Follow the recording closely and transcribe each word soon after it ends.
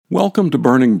Welcome to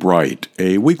Burning Bright,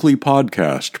 a weekly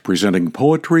podcast presenting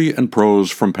poetry and prose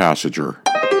from Passenger.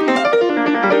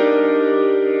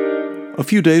 A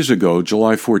few days ago,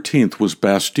 July 14th, was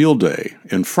Bastille Day.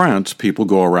 In France, people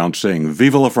go around saying,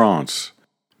 Vive la France!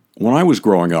 When I was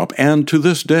growing up, and to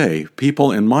this day,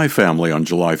 people in my family on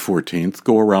July 14th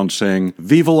go around saying,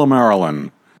 Vive la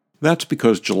Marilyns! That's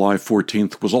because July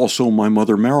 14th was also my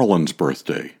mother Marilyn's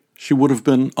birthday. She would have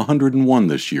been 101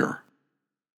 this year.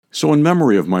 So in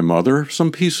memory of my mother,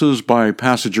 some pieces by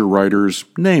Passenger writers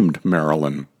named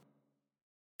Marilyn.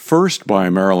 First by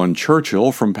Marilyn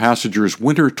Churchill from Passenger's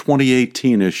Winter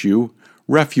 2018 issue,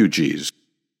 Refugees.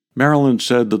 Marilyn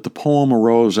said that the poem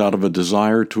arose out of a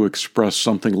desire to express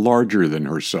something larger than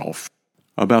herself,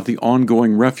 about the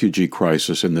ongoing refugee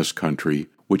crisis in this country,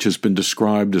 which has been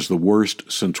described as the worst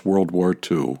since World War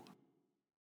II.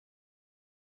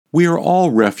 We are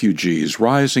all refugees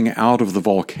rising out of the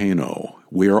volcano.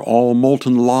 We are all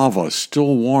molten lava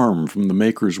still warm from the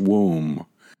Maker's womb.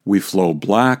 We flow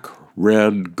black,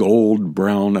 red, gold,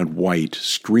 brown, and white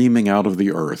streaming out of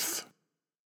the earth.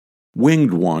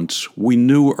 Winged once, we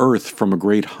knew earth from a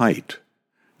great height,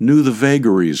 knew the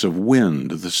vagaries of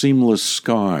wind, the seamless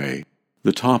sky,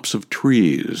 the tops of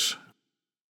trees.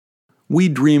 We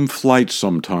dream flight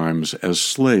sometimes as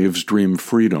slaves dream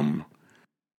freedom.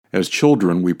 As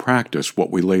children, we practice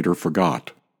what we later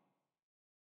forgot.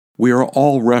 We are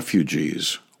all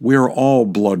refugees. We are all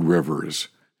blood rivers.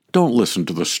 Don't listen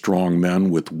to the strong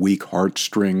men with weak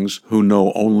heartstrings who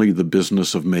know only the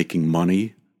business of making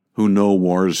money, who know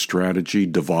war's strategy,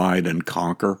 divide and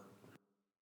conquer.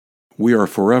 We are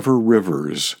forever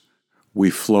rivers. We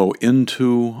flow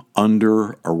into,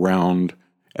 under, around,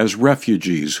 as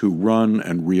refugees who run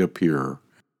and reappear.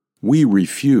 We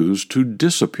refuse to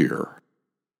disappear.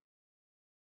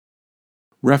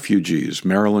 Refugees,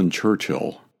 Marilyn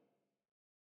Churchill.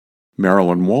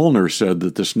 Marilyn Wallner said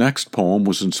that this next poem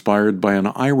was inspired by an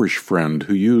Irish friend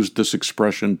who used this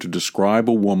expression to describe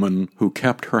a woman who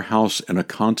kept her house in a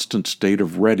constant state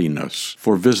of readiness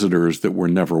for visitors that were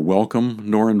never welcome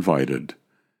nor invited.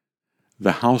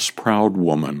 The house-proud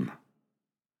woman.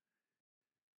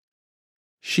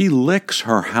 She licks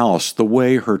her house the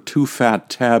way her too-fat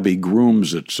tabby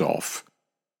grooms itself.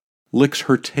 Licks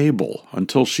her table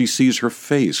until she sees her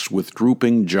face with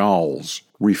drooping jowls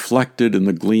reflected in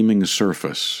the gleaming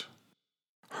surface.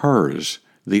 Hers,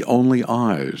 the only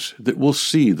eyes that will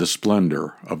see the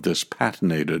splendor of this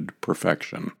patinated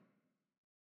perfection.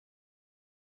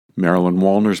 Marilyn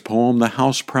Wallner's poem, The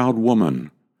House-Proud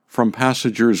Woman, from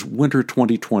Passenger's Winter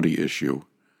 2020 issue.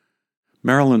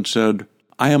 Marilyn said,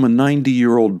 I am a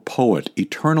 90-year-old poet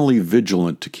eternally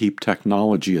vigilant to keep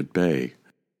technology at bay,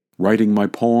 writing my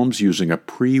poems using a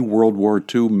pre-World War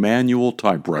II manual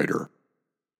typewriter.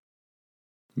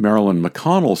 Marilyn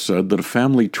McConnell said that a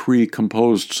family tree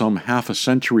composed some half a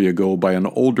century ago by an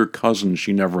older cousin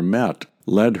she never met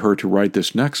led her to write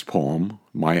this next poem,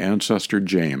 My Ancestor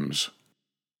James.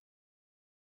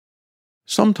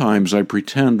 Sometimes I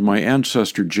pretend my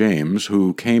ancestor James,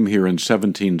 who came here in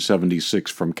 1776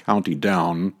 from County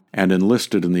Down and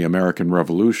enlisted in the American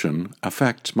Revolution,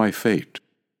 affects my fate.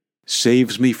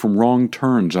 Saves me from wrong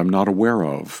turns I'm not aware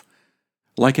of,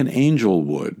 like an angel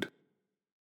would.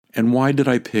 And why did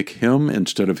I pick him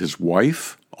instead of his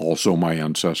wife, also my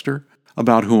ancestor,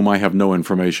 about whom I have no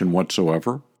information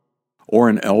whatsoever? Or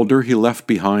an elder he left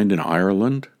behind in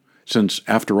Ireland, since,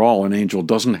 after all, an angel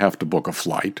doesn't have to book a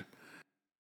flight?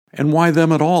 And why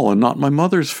them at all and not my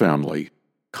mother's family,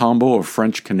 combo of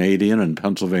French-Canadian and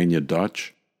Pennsylvania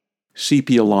Dutch?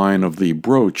 Sepia line of the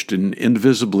broached and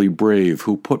invisibly brave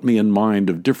who put me in mind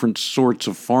of different sorts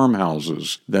of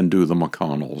farmhouses than do the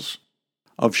McConnells,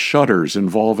 of shutters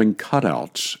involving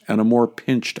cutouts and a more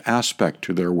pinched aspect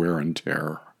to their wear and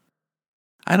tear.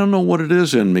 I don't know what it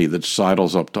is in me that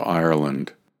sidles up to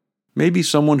Ireland. Maybe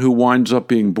someone who winds up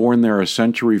being born there a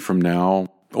century from now,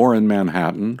 or in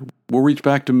Manhattan, will reach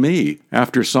back to me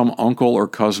after some uncle or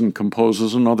cousin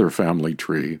composes another family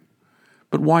tree.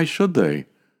 But why should they?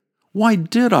 Why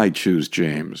did I choose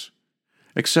James?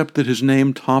 Except that his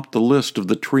name topped the list of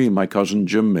the tree my cousin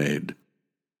Jim made.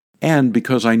 And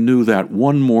because I knew that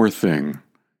one more thing.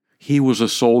 He was a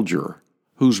soldier,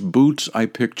 whose boots I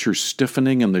picture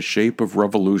stiffening in the shape of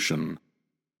revolution,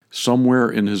 somewhere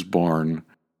in his barn,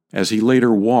 as he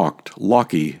later walked,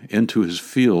 lucky, into his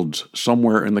fields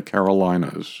somewhere in the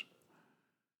Carolinas.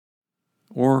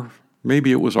 Or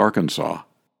maybe it was Arkansas.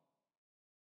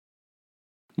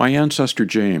 My Ancestor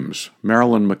James,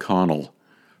 Marilyn McConnell,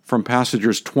 from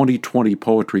Passenger's 2020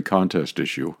 Poetry Contest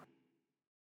issue.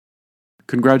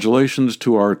 Congratulations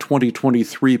to our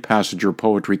 2023 Passenger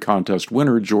Poetry Contest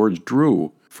winner, George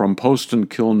Drew, from Post and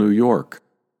Kill New York,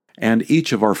 and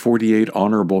each of our 48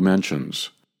 honorable mentions.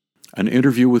 An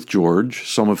interview with George,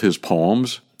 some of his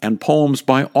poems, and poems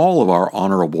by all of our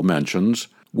honorable mentions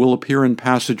will appear in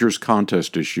Passager's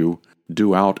contest issue,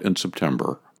 due out in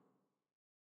September.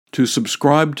 To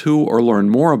subscribe to or learn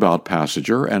more about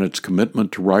Passager and its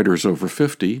commitment to writers over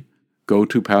 50, go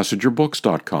to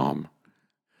PassagerBooks.com.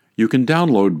 You can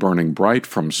download Burning Bright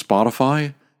from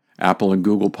Spotify, Apple and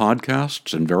Google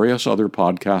Podcasts, and various other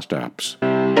podcast apps.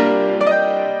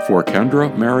 For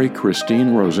Kendra, Mary,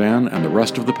 Christine, Roseanne, and the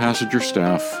rest of the Passager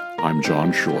staff, I'm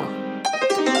John Shore.